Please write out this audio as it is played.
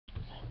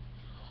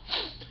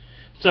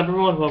What's up,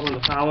 everyone? Welcome to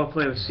Power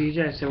Play with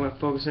CJ. So we're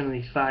focusing on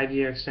the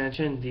 5-year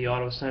extension the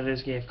Ottawa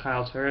Senators gave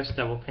Kyle Turris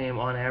that will pay him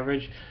on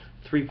average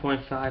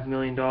 $3.5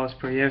 million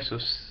per year, so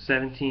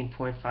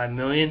 $17.5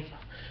 million.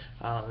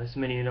 As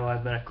many of you know,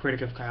 I've been a critic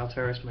of Kyle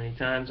Turris many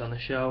times on the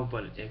show,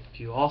 but if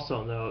you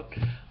also note,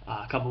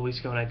 a couple of weeks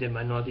ago when I did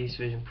my Northeast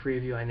Division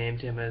preview, I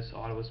named him as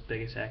Ottawa's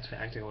biggest X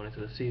factor going into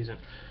the season.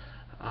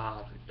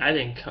 I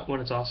think when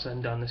it's all said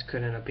and done, this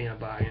could end up being a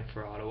bargain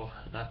for Ottawa.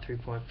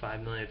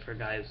 $3.5 million for a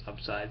guy whose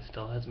upside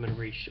still hasn't been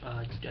reached.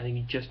 I think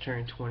he just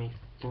turned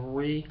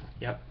 23.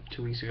 Yep,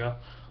 2 weeks ago,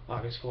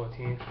 August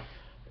 14th.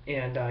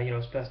 And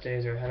his best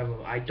days are ahead of him.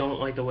 I don't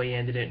like the way he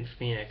ended it in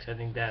Phoenix. I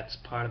think that's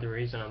part of the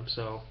reason I'm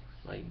so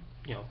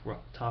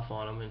tough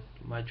on him and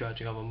my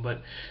judging of him.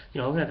 But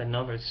looking at the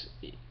numbers,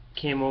 he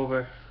came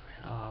over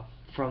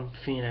from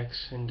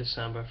Phoenix in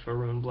December for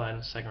Rune Blood,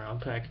 a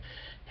second-round pick.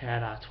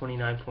 Had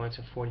 29 points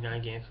in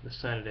 49 games for the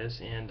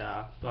Senators, and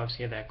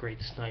obviously had that great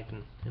snipe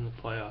in the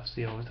playoffs,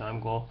 the overtime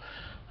goal.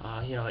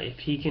 If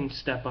he can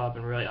step up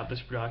and really up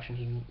his production,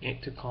 he can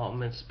to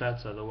complement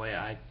Spezza the way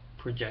I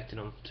projected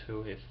him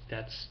to. If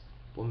that's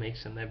what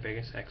makes him their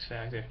biggest X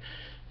factor,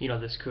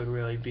 this could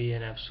really be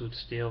an absolute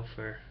steal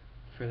for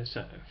the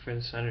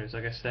Senators.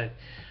 Like I said,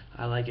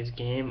 I like his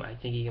game. I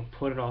think he can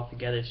put it all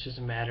together. It's just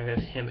a matter of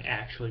him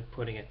actually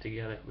putting it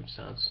together, which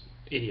sounds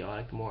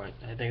idiotic the more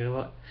I think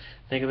of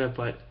it.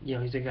 But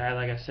he's a guy,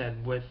 like I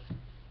said, with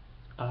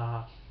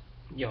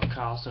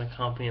Carlson and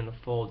company in the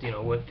fold.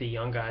 With the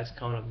young guys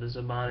coming up, the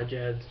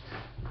Zibanejad,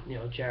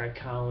 Jared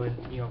Cowan,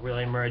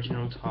 really emerging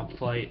on top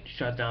flight,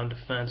 shut down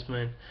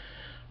defenseman.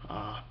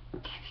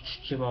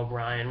 Jim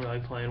O'Brien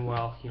really playing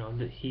well.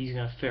 He's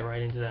going to fit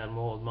right into that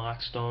mold.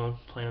 Mark Stone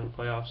playing in the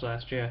playoffs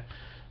last year.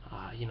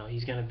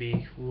 He's going to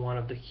be one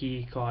of the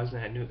key cogs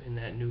in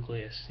that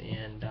nucleus,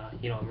 and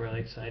I'm really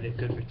excited.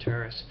 Good for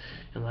Turris.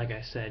 And like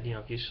I said,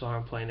 if you saw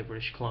him play in the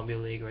British Columbia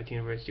League or at the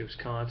University of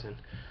Wisconsin,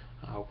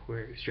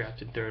 where he was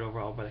drafted 3rd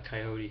overall by the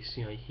Coyotes,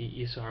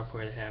 you saw a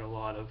player that had a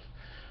lot of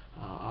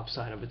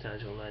upside and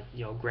potential. And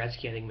that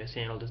Gretzky, I think,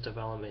 mishandled his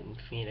development in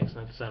Phoenix,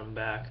 not to set him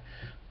back.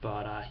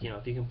 But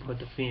if you can put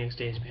the Phoenix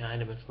days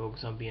behind him and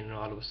focus on being an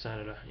Ottawa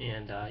Senator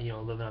and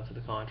living up to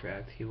the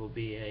contract, he will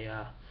be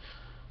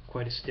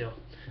quite a steal.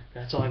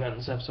 That's all I got in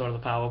this episode of the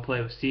Power Play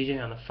with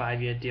CJ on the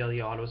 5-year deal the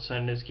Ottawa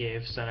Senators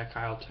gave center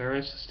Kyle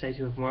Turris. Stay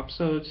tuned for more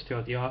episodes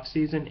throughout the off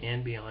season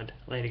and beyond.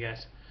 Later,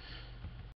 guys.